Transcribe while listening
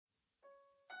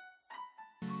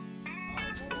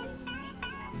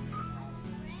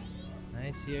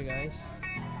nice here, guys.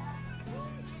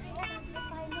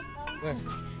 Where?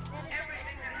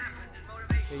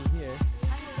 Okay, here.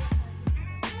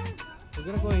 We're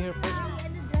gonna go here first.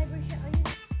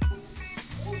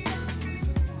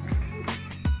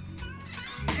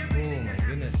 Oh my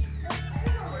goodness.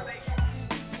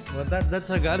 Well, that's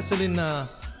a gasoline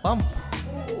pump.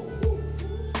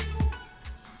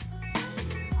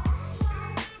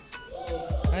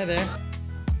 Hi there.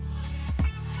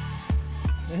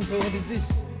 And so what is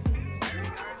this?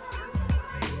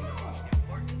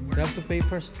 You have to pay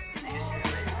first.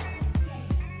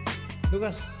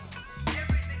 Lucas.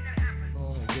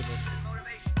 Oh my goodness.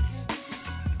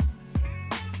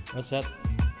 What's that?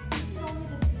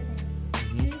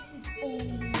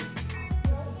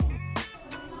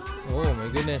 Oh my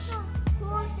goodness.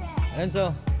 And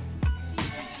so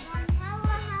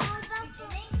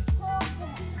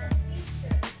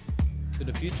to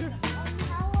the future?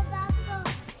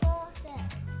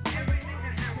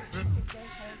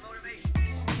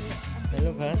 Hey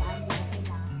Lucas.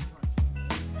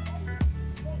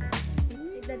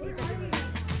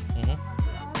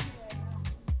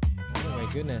 Oh my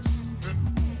goodness.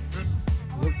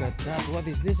 Look at that. What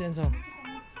is this, Enzo?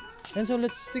 Enzo,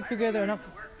 let's stick together now.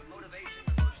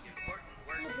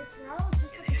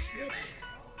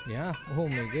 Yeah. Oh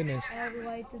my goodness. All the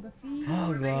way to the feet.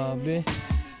 Oh, grabe.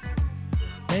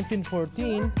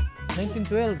 1914,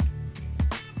 1912.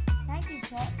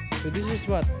 1912. So this is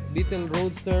what? Little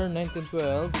Roadster,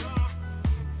 1912.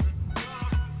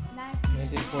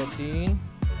 1914.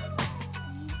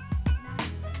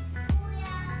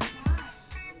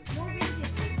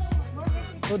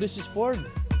 Oh, this is Ford.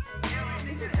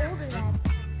 This is older than.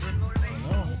 I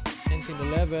know.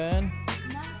 1911.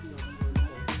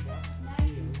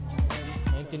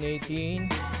 1918.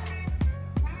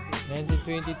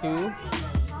 1922.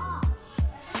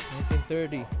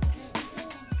 1930.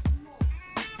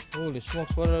 Holy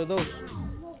smokes, what are those?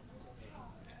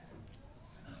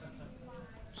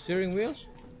 Steering wheels?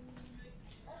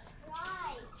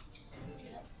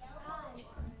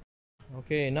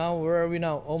 Okay, now where are we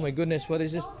now? Oh my goodness, what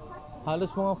is this?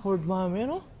 Halos mga Ford ma'am, you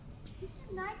know? This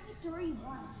is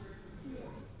 1931.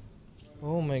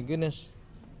 Oh my goodness.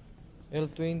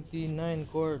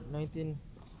 L29 cord,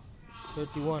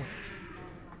 1931.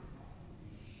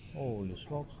 Holy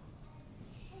smokes.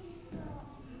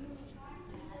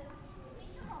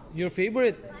 Your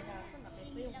favorite?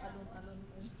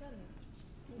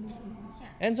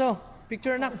 Enzo,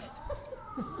 picture nak.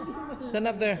 Stand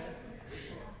up there.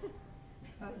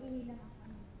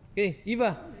 Okay,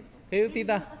 Eva. Kayo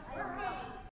tita.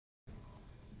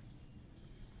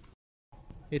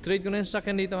 I-trade ko na yung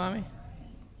sasakyan dito, mami.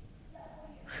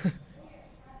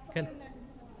 Can.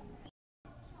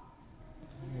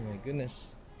 Oh my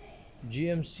goodness.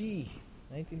 GMC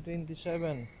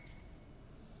 1927.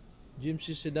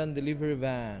 GMC sedan delivery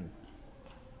van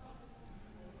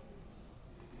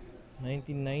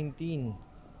 1919.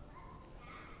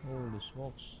 Holy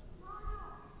smokes.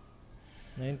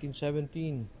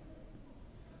 1917.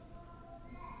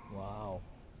 Wow.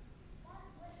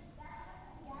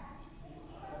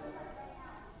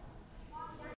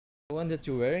 The one that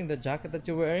you're wearing, the jacket that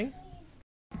you're wearing?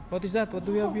 What is that? What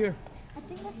do we have here? I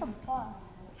think that's a bus.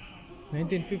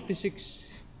 1956.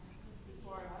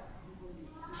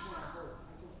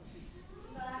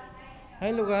 Hi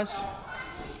Lucas.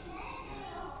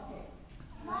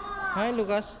 Hi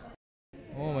Lucas.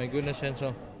 Oh my goodness,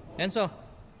 Enzo. Enzo.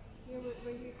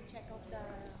 We're here to check out the.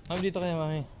 Mami, dito kaya,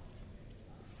 mami.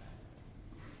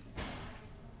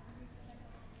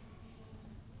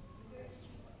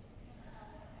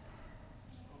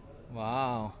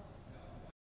 Wow.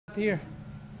 Here.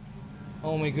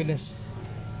 Oh my goodness.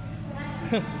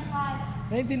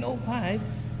 1905.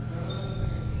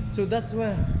 So that's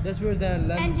where the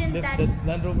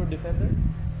Land Rover Defender.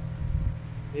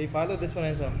 They follow this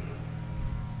one, Enzo.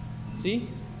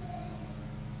 See?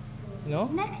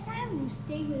 No? Next time you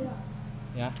stay with us.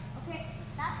 Yeah. Okay,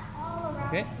 that's all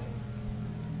around. Okay.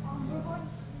 We're going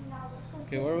now.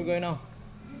 Okay, where are we going now?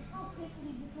 Let's go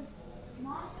quickly because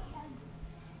Mom and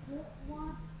do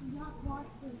not want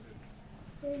to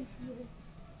stay here.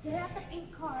 They're at the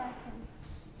pink car, I think.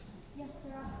 Yes,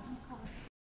 they're at the pink car.